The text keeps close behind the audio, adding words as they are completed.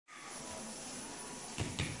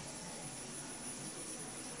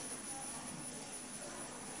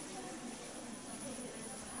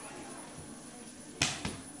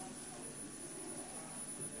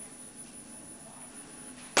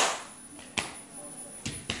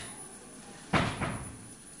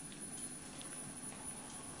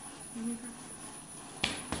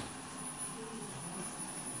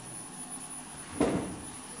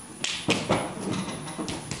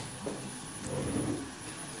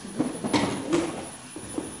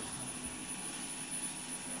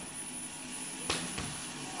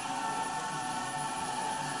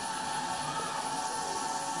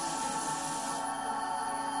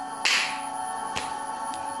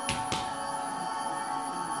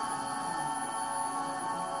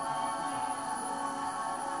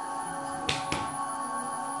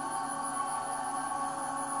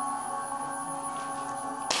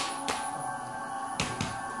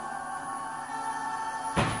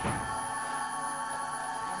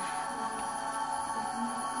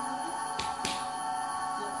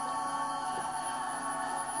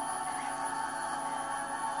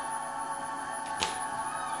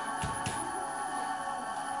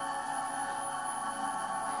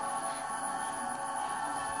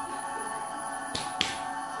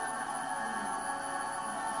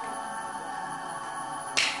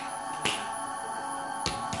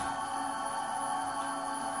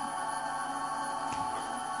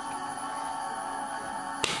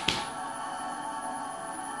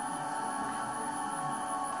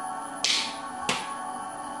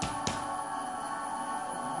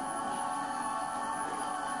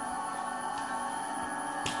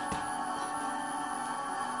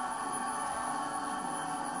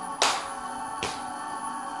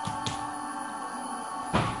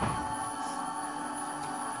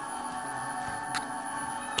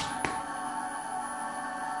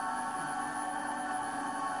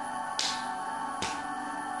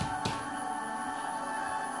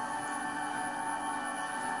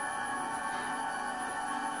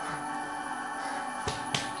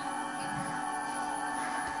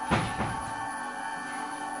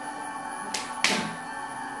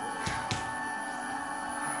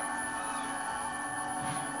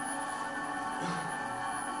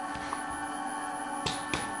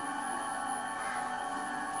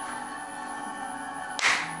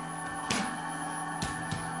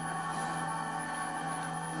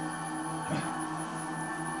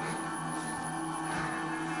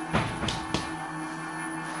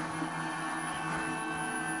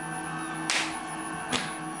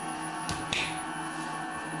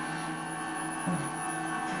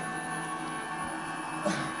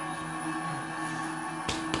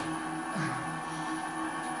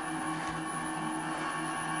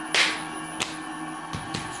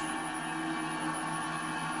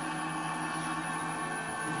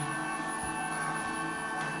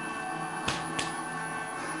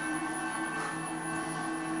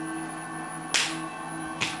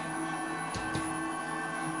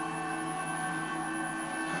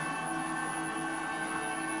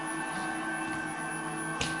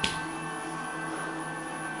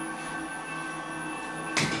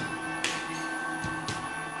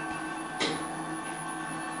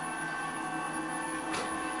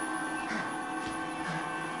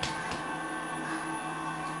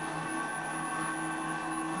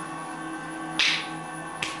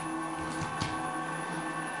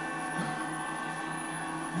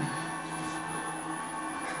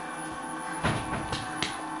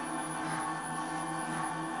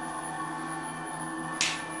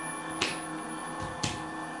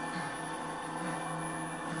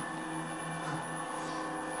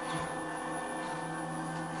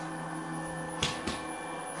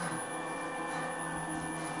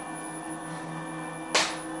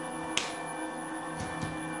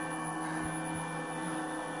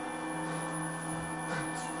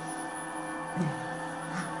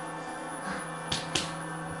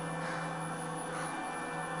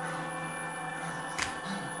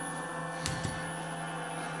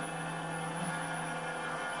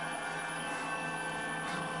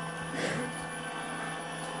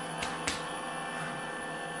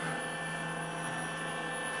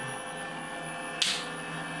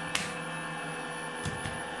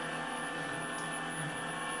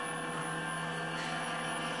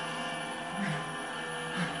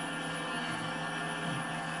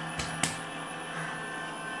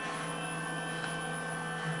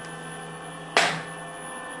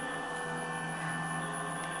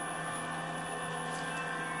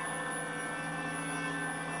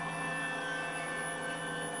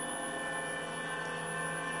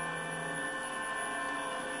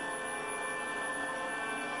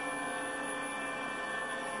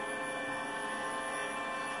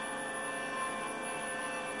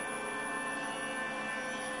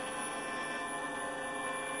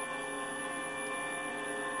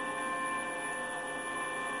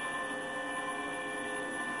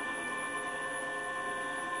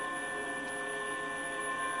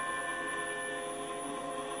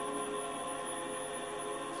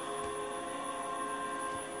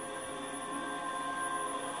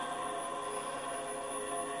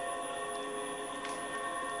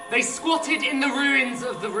They squatted in the ruins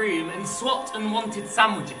of the room and swapped unwanted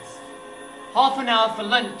sandwiches. Half an hour for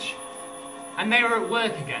lunch, and they were at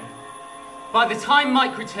work again. By the time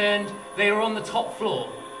Mike returned, they were on the top floor,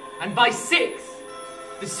 and by 6,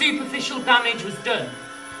 the superficial damage was done.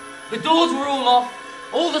 The doors were all off,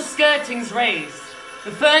 all the skirtings raised,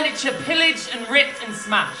 the furniture pillaged and ripped and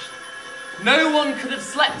smashed. No one could have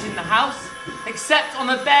slept in the house, except on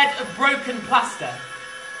a bed of broken plaster.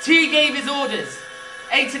 T gave his orders.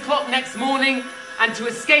 8 o'clock next morning, and to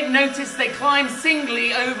escape notice they climbed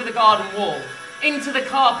singly over the garden wall, into the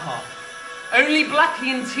car park. Only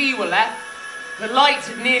Blackie and T were left. The light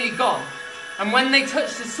had nearly gone, and when they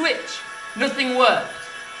touched the switch, nothing worked.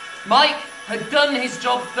 Mike had done his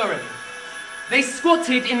job thoroughly. They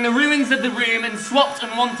squatted in the ruins of the room and swapped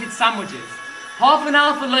unwanted sandwiches. Half an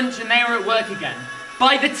hour for lunch and they were at work again.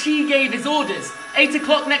 By the T gave his orders. 8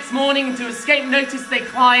 o'clock next morning, and to escape notice they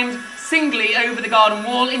climbed singly over the garden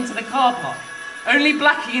wall into the car park. Only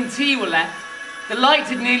Blackie and T were left. The light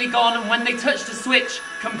had nearly gone, and when they touched the switch,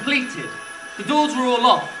 completed. The doors were all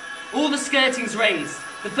off, all the skirtings raised,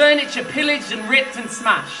 the furniture pillaged and ripped and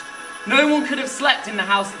smashed. No one could have slept in the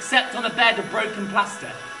house except on a bed of broken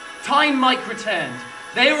plaster. Time Mike returned.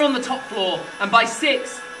 They were on the top floor, and by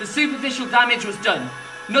 6, the superficial damage was done.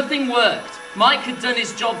 Nothing worked. Mike had done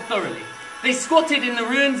his job thoroughly. They squatted in the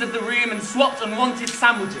ruins of the room and swapped unwanted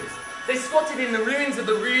sandwiches. They squatted in the ruins of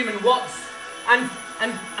the room and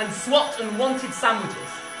swapped unwanted sandwiches.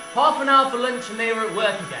 Half an hour for lunch and they were at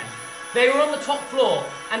work again. They were on the top floor,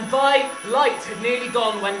 and by light had nearly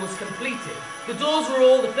gone when was completed. The doors were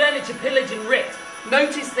all, the furniture pillaged and ripped.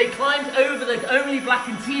 Notice they climbed over the only Black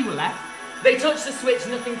and T were left. They touched the switch,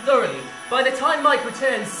 nothing thoroughly. By the time Mike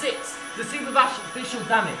returned, 6, the superficial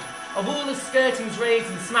damage. Of all the skirtings raised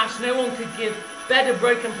and smashed, no one could give bed of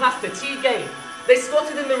broken plaster. T gave. They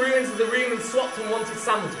squatted in the ruins of the room and swapped unwanted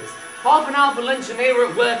sandwiches. Half an hour for lunch and they were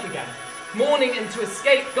at work again. Morning, and to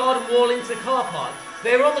escape garden wall into the car park.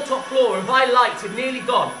 They were on the top floor, and by light had nearly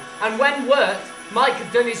gone. And when worked, Mike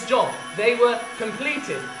had done his job. They were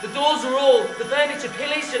completed. The doors were all, the furniture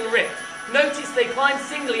pillaged and ripped. Notice they climbed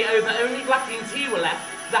singly over, only Blackie and T were left.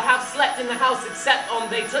 They have slept in the house except on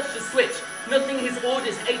they touched the switch. Nothing his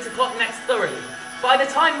orders, 8 o'clock next thoroughly. By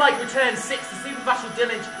the time Mike returned, 6, the superficial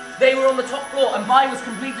damage, they were on the top floor and by was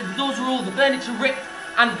completed, the doors were all, the furniture ripped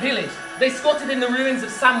and pillaged. They squatted in the ruins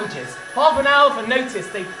of sandwiches. Half an hour for notice,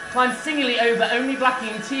 they climbed singly over, only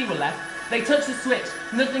Blackie and T were left. They touched the switch,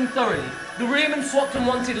 nothing thoroughly. The roommen swapped and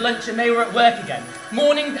wanted lunch and they were at work again.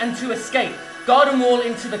 Morning and to escape. Garden wall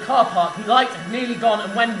into the car park, light had nearly gone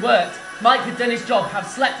and when worked, Mike had done his job, have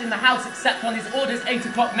slept in the house except on his orders 8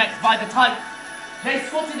 o'clock next by the time. They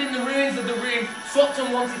squatted in the ruins of the room, swapped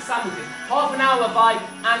and wanted sandwiches. Half an hour by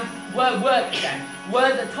and were work again.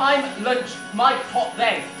 Were the time lunch, Mike hot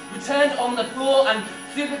they. Returned on the floor and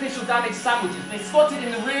superficial damage sandwiches. They squatted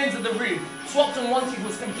in the ruins of the room, swapped and wanted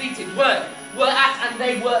was completed. Work, were at and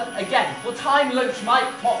they were again. For time lunch,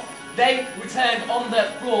 Mike hot they returned on the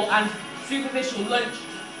floor and superficial lunch,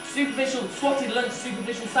 superficial squatted lunch,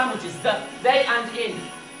 superficial sandwiches. The they and in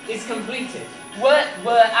is completed. Were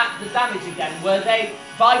at the damage again. Were they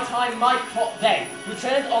by time Mike hot they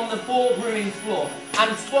returned on the 4 ruins floor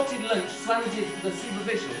and squatted lunch sandwiches the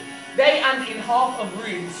superficial. They and in half of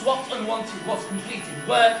room swapped unwanted was completed.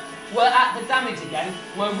 Were at the damage again.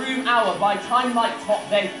 Were room hour by time Mike hot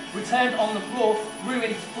they returned on the floor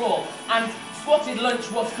ruins floor and squatted lunch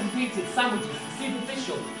was completed. Sandwiches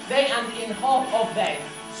superficial. They and in half of they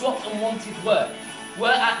swapped unwanted work. Were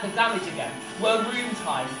at the damage again. Were room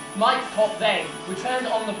time. Mike hot they returned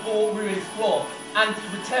on the 4 ruins floor and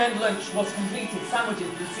returned lunch was completed. Sandwiches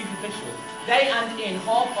were superficial. They and in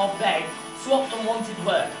half of they swapped unwanted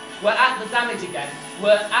work. Were at the damage again.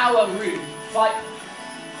 Were our room by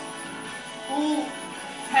all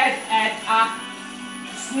head at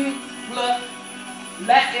snipler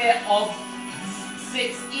letter of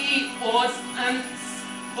 6 e ors and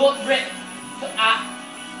foot rip at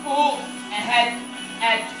all head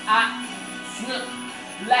at snip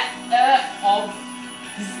letter of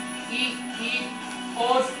e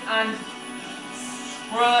ors and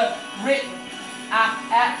rip at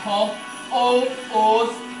echo all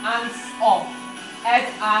ors and of ed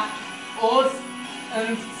at ors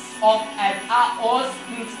and of ed at ors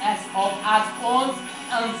and s of as ons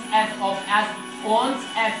and s of as ons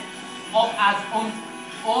s of as ons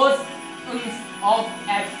ors and of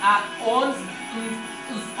ed at ons and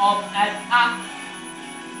of ed at.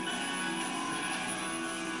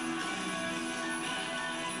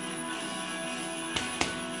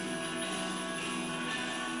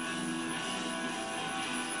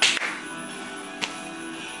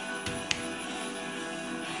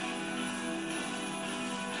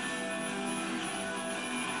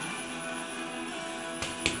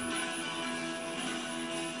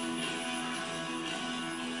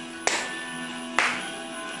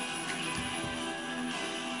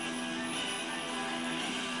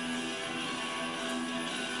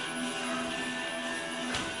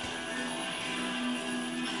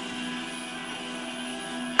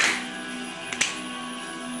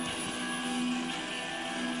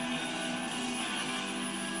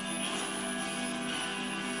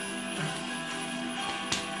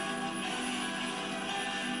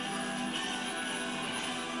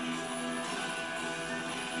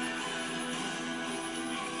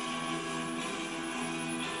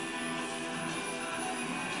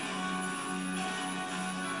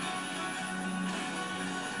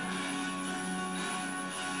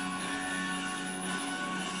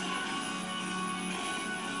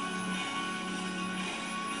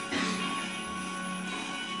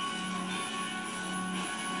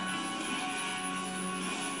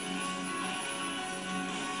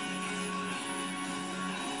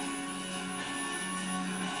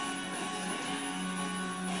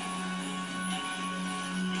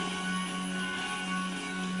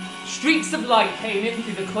 Streaks of light came in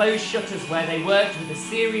through the closed shutters where they worked with the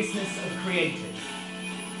seriousness of creators.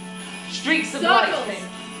 Streaks of light came...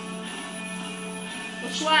 Or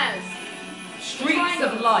squares. Streaks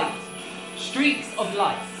of light. Streaks of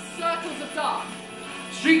light. Circles of dark.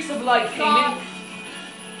 Streaks of light came dark.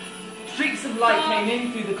 in... Streaks of light came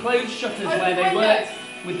in through the closed shutters where they worked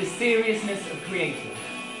with the seriousness of creators.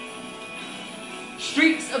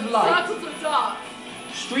 Streaks of light. Circles of dark.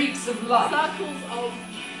 Streaks of light. Circles of...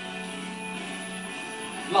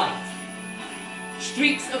 light.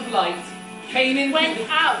 Streaks of light came in went through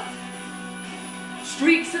the... out.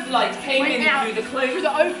 Streaks of light came went in out through the closed... through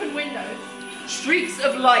the open windows. Streaks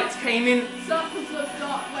of light came in... Circles of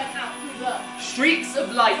dark went out through the... Streaks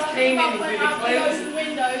of light came in through the closed... open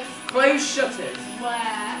windows. Closed shutters.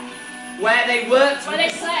 Where they worked... Where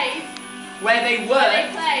they played. Where they worked... Where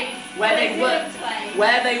they played. Where they worked... Play.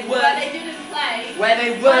 Where they worked... Where they didn't play. Where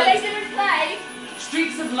they worked... Where they didn't play.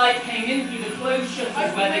 light came in through the closed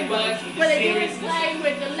shutters where they worked with the seriousness. Playing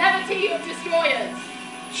with the levity of destroyers.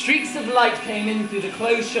 Streaks of light came in through the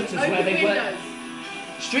closed shutters where they worked.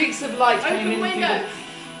 Streaks of light came in through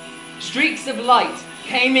the. Streaks of light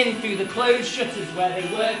came in through the closed shutters where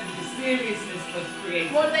they worked with the seriousness of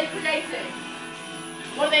creating. What are they creating?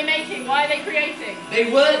 What are they making? Why are they creating?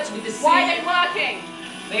 They worked with the. Why are they working?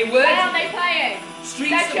 They worked. Why aren't they playing?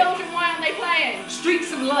 They're children, why aren't they playing?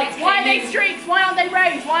 Streaks of light came in. Why are they streaks? Why aren't they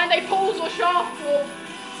rays? Why aren't they pools or shafts or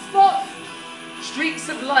spots? Streaks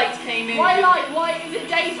of light came in. Why light? Why is it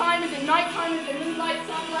daytime? Is it nighttime? Is it moonlight,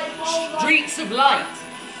 sunlight, light? Streaks of light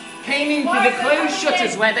came in through the closed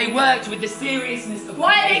shutters where they worked with the seriousness of.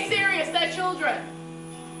 Why are they serious? They're children.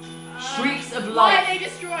 Streaks of light. Why are they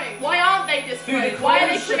destroying? Why aren't they destroying? Why are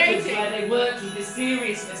they creating? Where they worked with the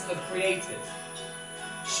seriousness of creators.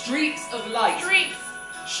 Streaks of light. Streaks.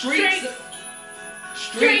 Streaks.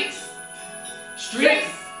 Streaks. Streaks.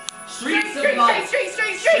 Streaks of light. Streaks.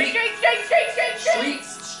 Streaks. Streaks. Streaks.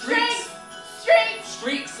 Streaks. Streaks.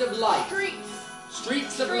 Streaks of light. Streaks.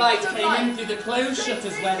 Streaks of light came in through the closed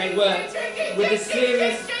shutters where they worked with the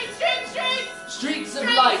serious. Streaks of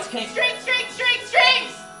light came.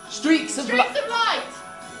 Streaks of light.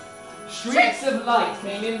 Streaks of light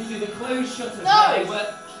came in through the closed shutters where they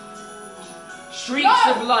worked. Streaks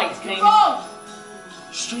of light came in. Wrong.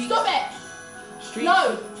 Streaks. Stop it. Streaks.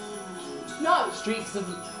 No. No. Streaks of.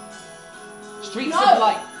 Streaks No. of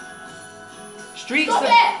light. Streaks Stop of.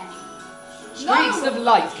 it. Streaks No. of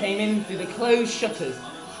light came in through the closed shutters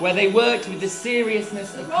where they worked with the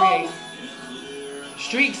seriousness of Wrong. creation.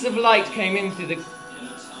 Streaks of light came in through the.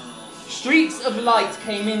 Streaks of light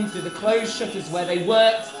came in through the closed shutters where they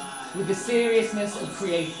worked with the seriousness of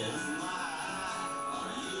creators.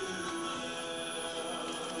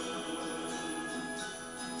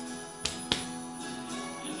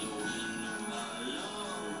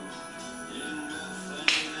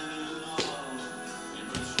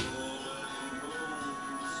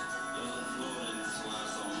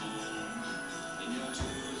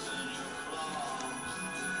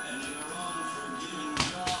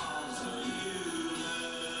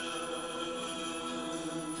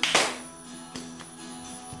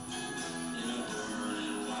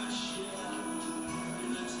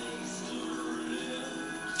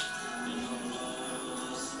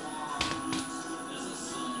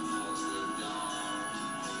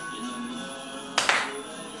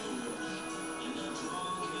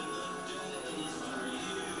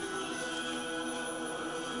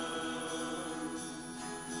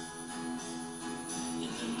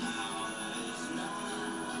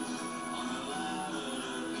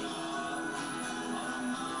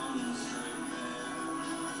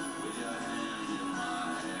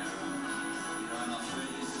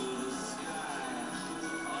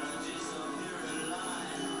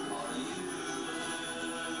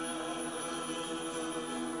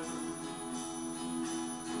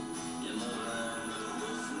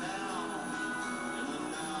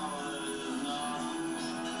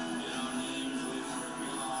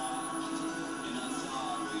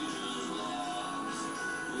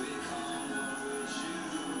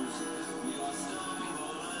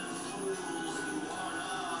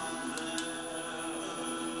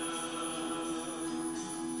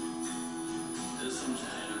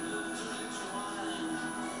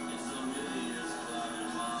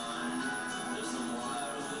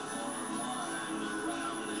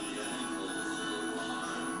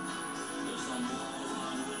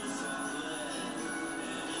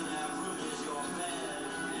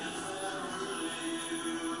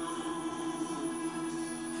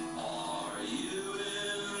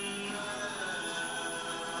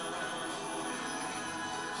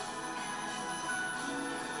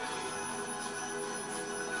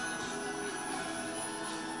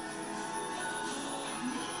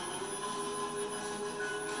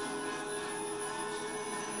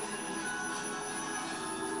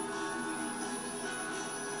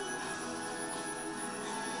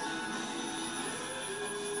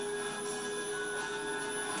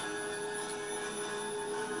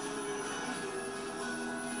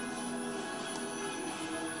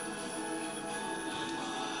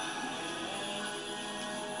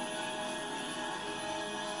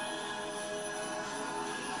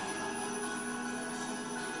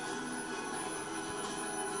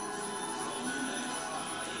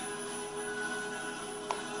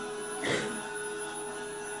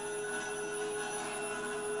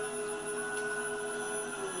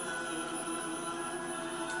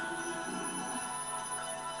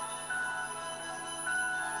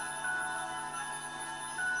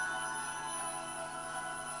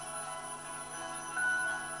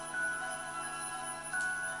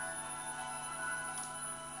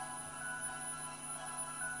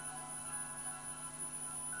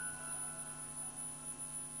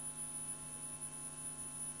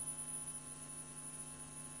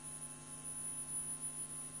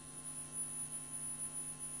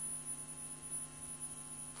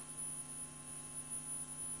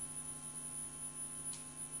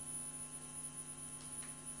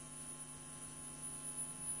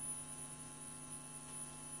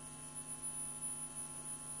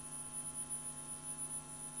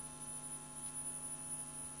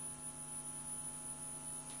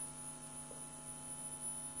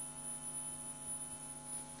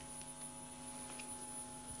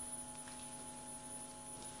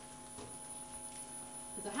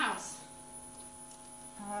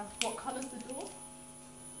 What colour's the door?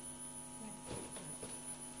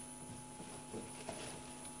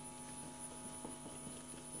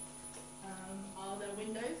 Are there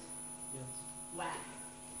windows? Yes. Where?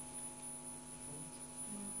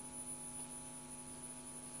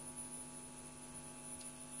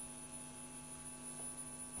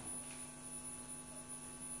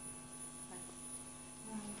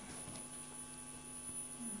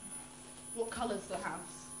 What colour's the house?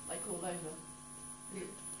 Like all over? Is it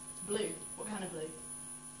blue? What kind of blue?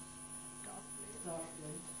 Dark blue. Dark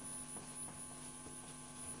blue.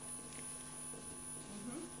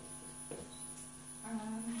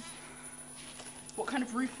 And what kind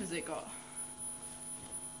of roof has it got?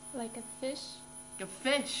 Like a fish. Like a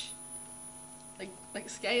fish? Like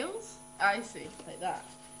scales? I see, like that.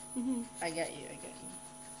 Mm-hmm. I get you, I get you.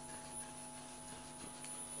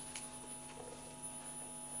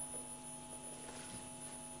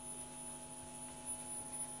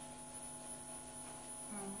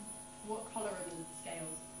 What colour are the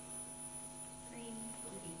scales? Green.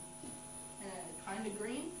 Kind of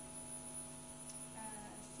green?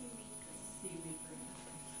 Seaweed green. Seaweed green.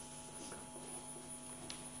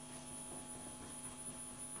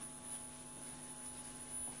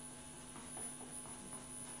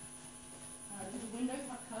 Do the windows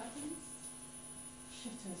have curtains?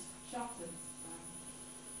 Shutters. Shutters.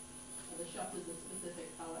 Are the shutters a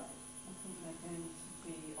specific colour? I think they're going to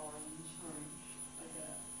be orange.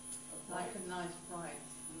 Like a nice bright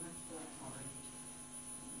orange.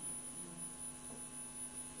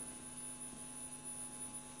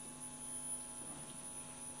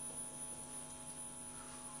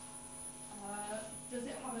 Does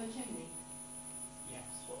it have a chimney? Yes.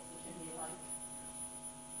 What's the chimney like?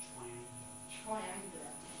 Triangle.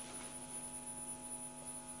 Triangular.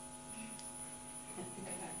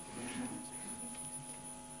 Okay.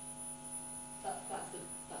 That's the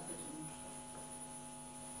chimney.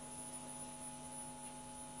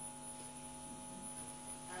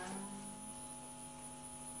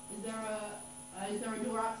 Is there a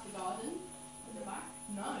door out to the garden at the back?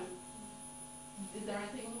 No. Is there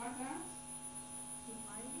anything on the back of the house? Some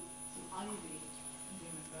ivy. Some ivy.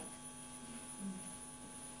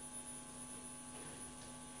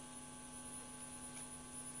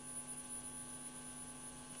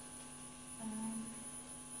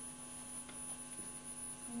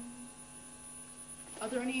 Are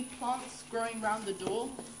there any plants growing around the door?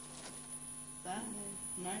 There?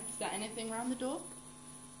 No. Is there anything around the door?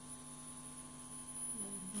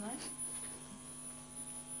 No.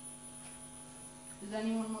 Does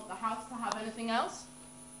anyone want the house to have anything else?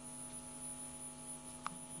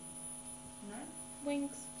 No?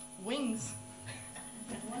 Wings. Wings.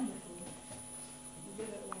 Wonderful. Give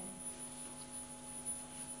it away.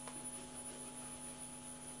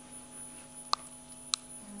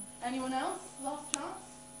 Anyone else? Last chance?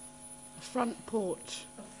 A front porch.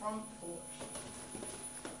 A front porch.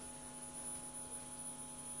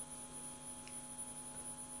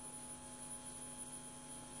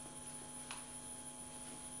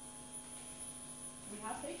 We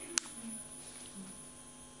happy?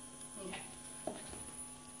 Okay.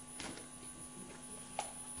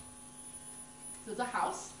 So the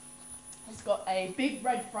house has got a big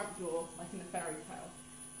red front door, like in a fairy tale,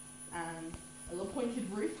 and a little pointed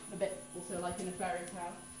roof, a bit also like in a fairy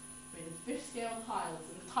tale, made of fish scale tiles,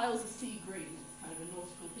 and the tiles are sea green. It's kind of a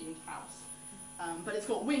nautical themed house. But it's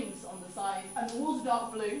got wings on the side, and the walls are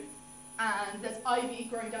dark blue, and there's ivy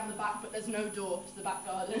growing down the back, but there's no door to the back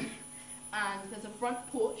garden. And there's a front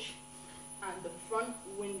porch, and the front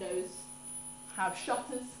windows have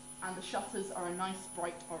shutters, and the shutters are a nice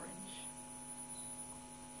bright orange.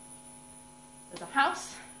 There's a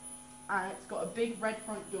house, and it's got a big red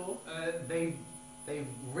front door. They've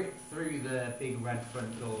ripped through the big red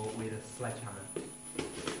front door with a sledgehammer.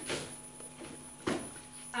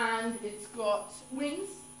 And it's got wings.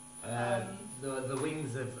 The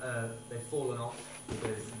wings have they've fallen off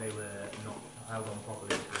because they were not held on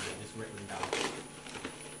properly, and they just ripped them down.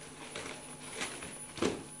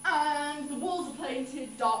 And the walls are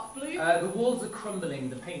painted dark blue. The walls are crumbling.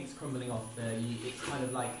 The paint's crumbling off. It's kind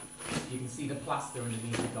of like you can see the plaster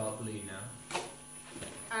underneath the dark blue now.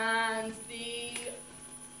 And the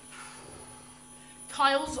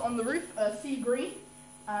tiles on the roof are sea green,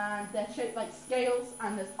 and they're shaped like scales,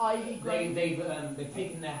 and there's ivy growing. They've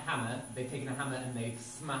taken a hammer and they've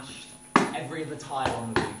smashed every other tile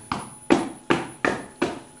on the roof.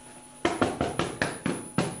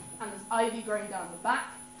 And there's ivy growing down the back,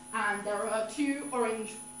 and there are two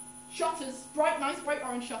orange shutters, nice bright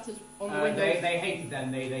orange shutters on the windows. They hated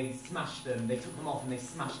them. They smashed them. They took them off and they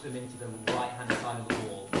smashed them into the right-hand side of the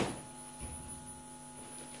wall.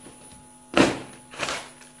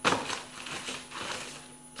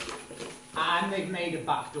 And they've made a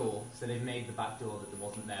back door. So they've made the back door that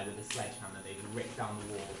wasn't there with a sledgehammer. They've ripped down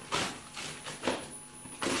the wall.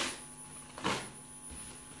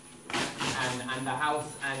 And the house,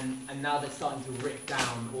 and now they're starting to rip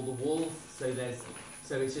down all the walls. So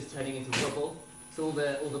it's just turning into rubble. So all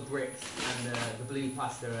the bricks and the blue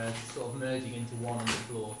plaster are sort of merging into one on the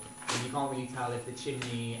floor. And you can't really tell if the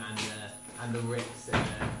chimney and the ricks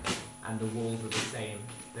and the walls are the same.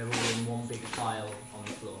 They're all in one big pile on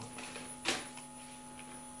the floor.